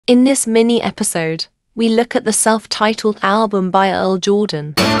In this mini episode, we look at the self-titled album by Earl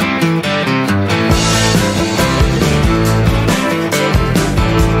Jordan.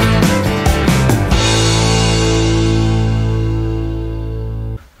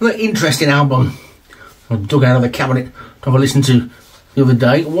 The interesting album I dug out of the cabinet to have a listen to the other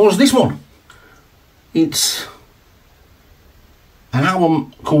day was this one. It's an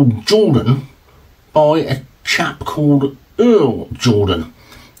album called Jordan by a chap called Earl Jordan.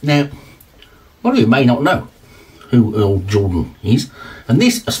 Now, a lot of you may not know who Earl Jordan is, and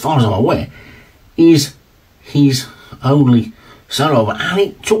this, as far as I'm aware, is his only solo album, and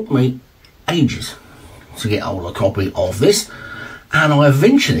it took me ages to get hold of a copy of this, and I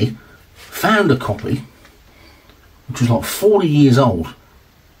eventually found a copy which was like 40 years old,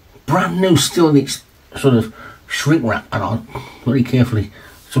 brand new, still in its sort of shrink wrap, and I very carefully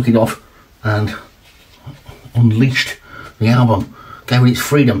took it off and unleashed the album, gave it its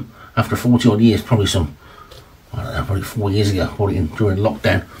freedom after 40 odd years, probably some, I don't know, probably 4 years ago, bought it in during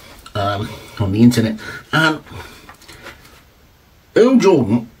lockdown on the internet. And Earl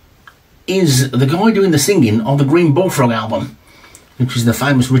Jordan is the guy doing the singing on the Green Bullfrog album, which is the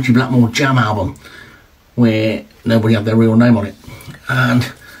famous Ritchie Blackmore Jam album, where nobody had their real name on it.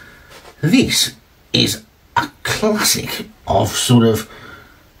 And this is a classic of sort of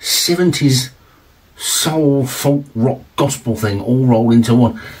 70s soul, folk, rock, gospel thing all rolled into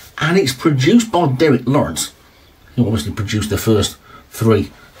one. And it's produced by Derek Lawrence, who obviously produced the first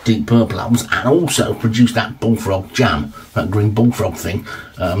 3 Deep Purple albums and also produced that Bullfrog Jam, that Green Bullfrog thing.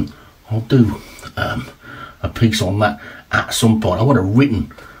 I'll do a piece on that at some point. I've got a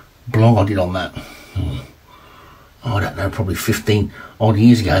written blog I did on that, I don't know, probably 15 odd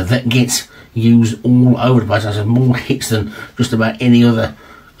years ago, that gets used all over the place. It has more hits than just about any other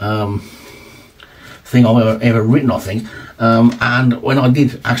thing I've ever written, I think. And when I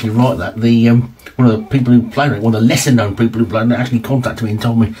did actually write that, the one of the people who played it, one of the lesser known people who played it, actually contacted me and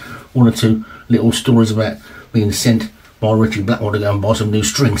told me 1 or 2 little stories about being sent by Ritchie Blackmore to go and buy some new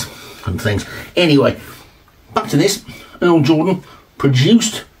strings and things. Anyway, back to this. Earl Jordan,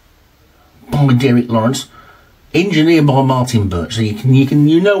 produced by Derek Lawrence, engineered by Martin Birch, so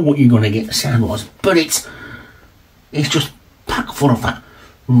you know what you're going to get sound wise, but it's just packed full of that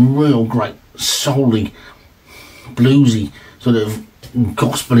real great soul-y, bluesy sort of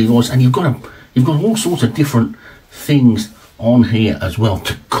gospel-y voice, and you've got all sorts of different things on here as well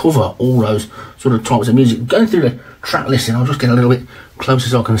to cover all those sort of types of music. Going through the track listing, I'll just get a little bit closer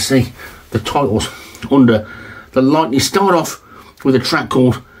so I can see the titles under the light. You start off with a track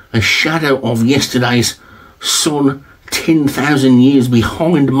called A Shadow of Yesterday's Sun, 10,000 Years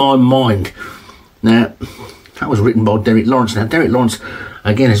Behind My Mind. Now, that was written by Derek Lawrence. Now, Derek Lawrence,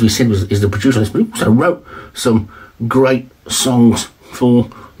 again, as we said, is the producer of this, but he also wrote some great songs for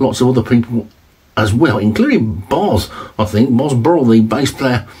lots of other people as well, including Boz, I think. Boz Burrell, the bass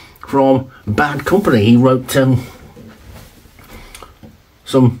player from Bad Company. He wrote some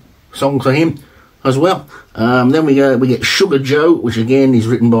songs for him as well. Then we get Sugar Joe, which again is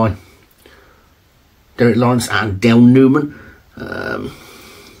written by Derek Lawrence and Del Newman.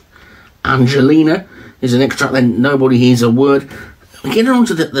 Angelina is an extract. Then Nobody Hears a Word. We get on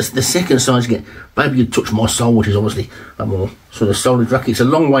to the second side. You get Baby You Touch My Soul, which is obviously a more sort of soul track. It's A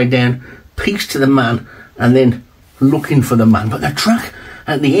Long Way Down, Peace to the Man, and then Looking for the Man. But the track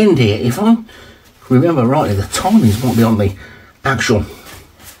at the end here, if I remember rightly, the timings might be on the actual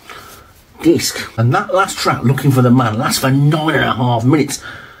disc, and that last track, Looking for the Man, lasts for 9.5 minutes.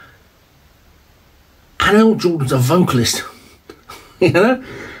 And Earl Jordan's a vocalist, you know,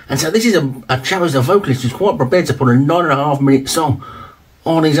 and so this is a chap who's a vocalist who's quite prepared to put a 9.5 minute song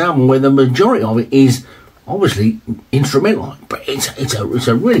on his album, where the majority of it is obviously instrumental. But it's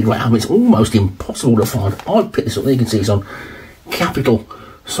a really great album. It's almost impossible to find. I picked this up. You can see it's on Capital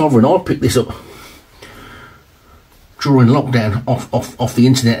Sovereign. I picked this up during lockdown off the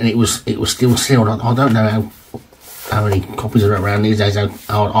internet, and it was still sealed. I don't know how many copies are around these days,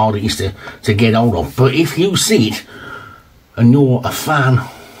 how hard it is to get hold of. But if you see it and you're a fan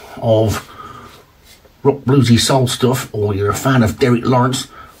of rock, bluesy, soul stuff, or you're a fan of Derek Lawrence,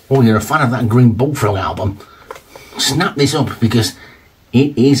 or you're a fan of that Green Bullfrog album, snap this up, because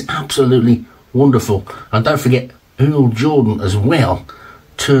it is absolutely wonderful. And don't forget, Earl Jordan as well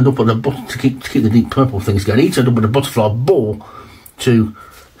turned up at the to keep the Deep Purple things going. He turned up at the Butterfly Ball to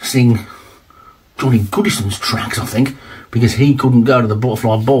sing Johnny Goodison's tracks, I think, because he couldn't go to the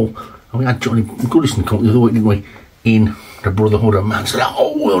Butterfly Ball. And we had Johnny Goodison come the other week, didn't we, in the Brotherhood of Man. So that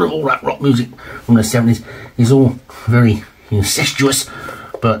whole world of all that rock music from the 70s is all very incestuous.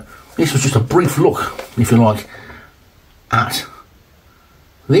 But this was just a brief look, if you like, at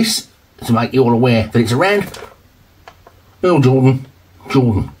this to make you all aware that it's around. Earl Jordan,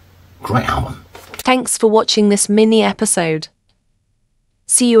 great album. Thanks for watching this mini episode.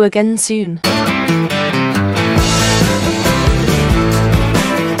 See you again soon.